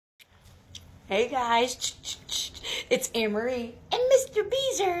Hey guys, it's Anne-Marie and Mr.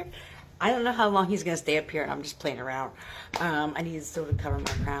 Beezer. I don't know how long he's going to stay up here, and I'm just playing around. I need still to cover my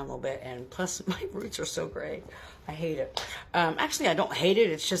crown a little bit, and plus my roots are so gray. I hate it. Actually, I don't hate it.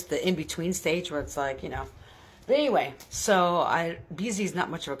 It's just the in-between stage where it's like, you know. But anyway, so Beezy's not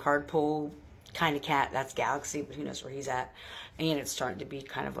much of a card pull kind of cat. That's Galaxy, but who knows where he's at. And it's starting to be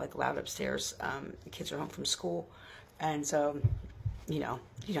kind of like loud upstairs. The kids are home from school, and so, you know,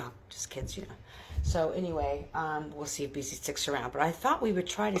 just kids, you know. So anyway, we'll see if Beezy sticks around. But I thought we would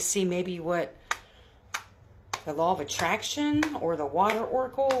try to see maybe what the Law of Attraction or the Water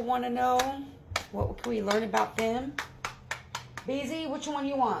Oracle want to know. What can we learn about them? Beezy, which one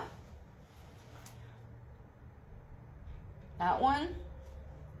you want? That one?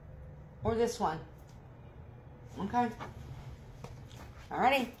 Or this one? Okay.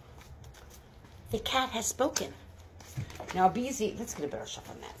 Alrighty. The cat has spoken. Now, Beezy, let's get a better shot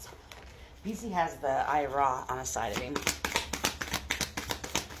on that. Beezy has the Eye of Ra on the side of him.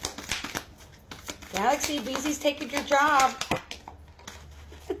 Galaxy, Beezy's taking your job.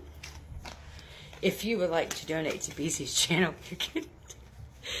 If you would like to donate to Beezy's channel, you can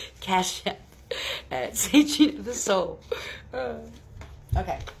cash out at Saging of the Soul.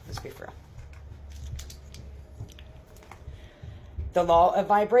 Okay, let's be for real. The law of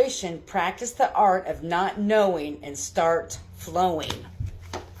vibration. Practice the art of not knowing and start flowing.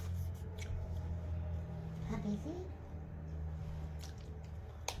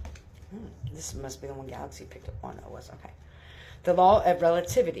 This must be the one Galaxy picked up on. It was okay. The law of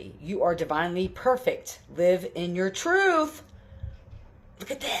relativity. You are divinely perfect. Live in your truth.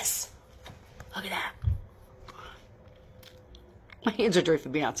 Look at this. Look at that. My hands are dirty for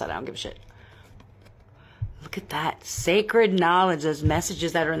being outside. I don't give a shit. Look at that. Sacred knowledge. Those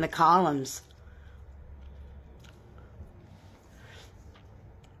messages that are in the columns.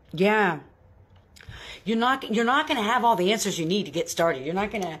 Yeah. You're not going to have all the answers you need to get started. You're not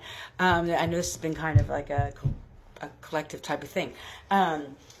going to, I know this has been kind of like a collective type of thing.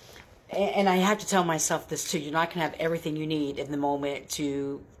 And I have to tell myself this too. You're not going to have everything you need in the moment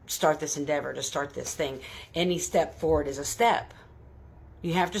to start this endeavor, to start this thing. Any step forward is a step.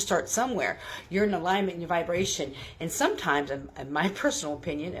 You have to start somewhere. You're in alignment in your vibration. And sometimes, in my personal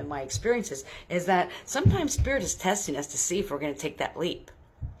opinion and my experiences, is that sometimes Spirit is testing us to see if we're going to take that leap.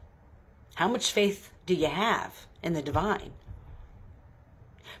 How much faith do you have in the divine?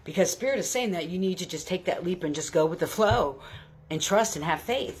 Because Spirit is saying that you need to just take that leap and just go with the flow and trust and have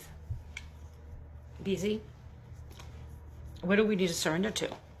faith. Beezy, what do we need to surrender to?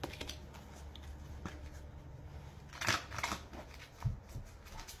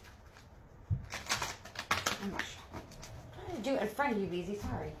 I'm trying to do it in front of you, Beezy.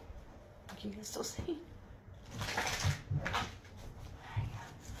 Sorry. Can you guys still see?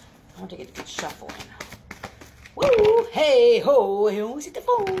 I want to get a good shuffle in. Woo! Hey ho! Who's at the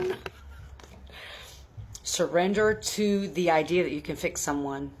phone? Surrender to the idea that you can fix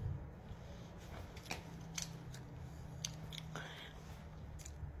someone.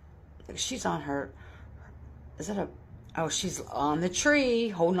 She's on her. Is that a? Oh, she's on the tree,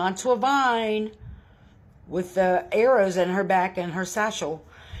 holding on to a vine, with the arrows in her back and her satchel.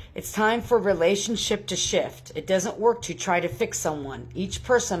 It's time for relationship to shift. It doesn't work to try to fix someone. Each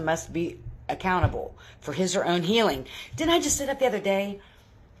person must be accountable for his or own healing. Didn't I just say that the other day?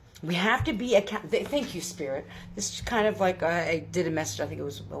 We have to be accountable. Thank you, Spirit. This is kind of like I did a message. I think it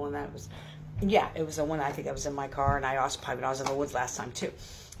was the one that was, yeah, it was the one I think that was in my car, and I also probably when I was in the woods last time too.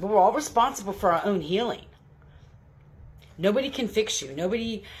 But we're all responsible for our own healing. Nobody can fix you.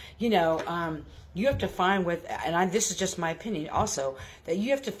 Nobody, you know. You have to find this is just my opinion also, that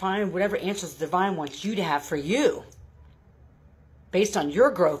you have to find whatever answers the divine wants you to have for you. Based on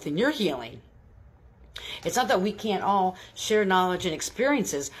your growth and your healing. It's not that we can't all share knowledge and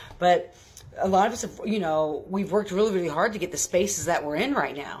experiences, but a lot of us have, you know, we've worked really, really hard to get the spaces that we're in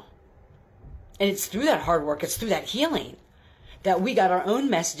right now. And it's through that hard work, it's through that healing, that we got our own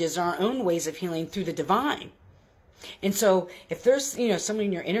messages, our own ways of healing through the divine. And so if there's, you know, somebody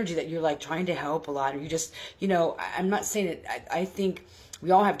in your energy that you're like trying to help a lot, or you just, you know, I'm not saying it, I think we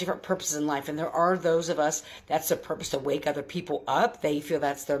all have different purposes in life, and there are those of us that's their purpose to wake other people up. They feel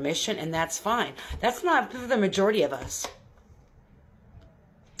that's their mission, and that's fine. That's not the majority of us.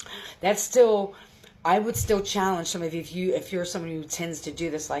 That's still, I would still challenge some of you, if you're somebody who tends to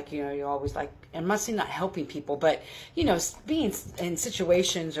do this, like, you know, you're always like, I'm not saying not helping people, but, you know, being in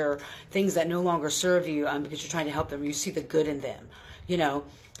situations or things that no longer serve you because you're trying to help them, you see the good in them, you know.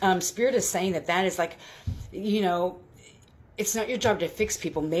 Spirit is saying that is like, you know, it's not your job to fix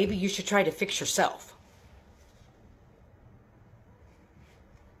people. Maybe you should try to fix yourself.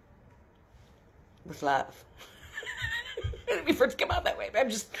 with love. I didn't mean for it to come out that way, but I'm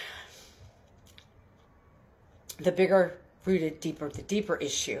just... The bigger rooted, the deeper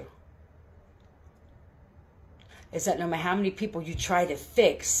issue is that no matter how many people you try to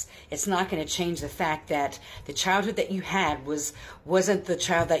fix, it's not going to change the fact that the childhood that you had wasn't the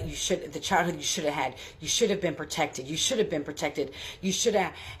childhood you should have had. You should have been protected. You should have been protected. You should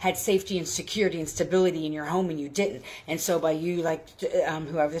have had safety and security and stability in your home, and you didn't. And so by you, like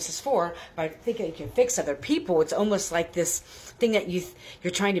whoever this is for, by thinking you can fix other people, it's almost like this thing that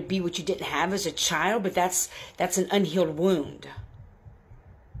you're trying to be what you didn't have as a child, but that's an unhealed wound.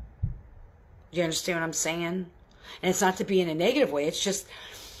 Do you understand what I'm saying? And it's not to be in a negative way. It's just,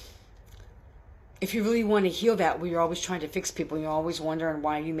 if you really want to heal that, where you're always trying to fix people, you're always wondering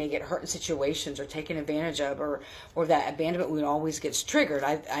why you may get hurt in situations or taken advantage of, or that abandonment wound always gets triggered.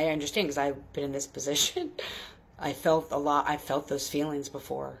 I understand, because I've been in this position. I felt those feelings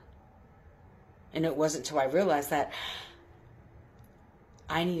before. And it wasn't until I realized that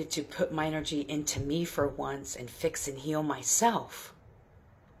I needed to put my energy into me for once and fix and heal myself.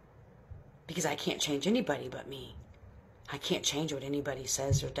 Because I can't change anybody but me. I can't change what anybody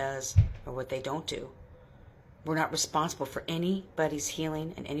says or does or what they don't do. We're not responsible for anybody's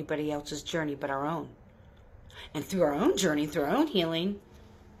healing and anybody else's journey but our own. And through our own journey, through our own healing,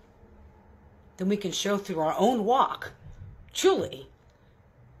 then we can show through our own walk, truly,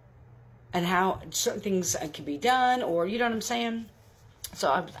 and how certain things can be done, or, you know what I'm saying? So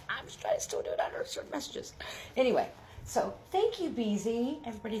I'm just trying to still do it under certain messages. Anyway, so thank you, Beezy.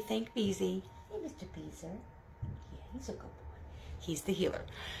 Everybody thank Beezy. Hey, Mr. Beezer. Yeah, he's a good boy. He's the healer.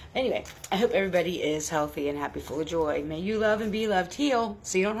 Anyway, I hope everybody is healthy and happy, full of joy. May you love and be loved. Heal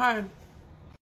so you don't harm.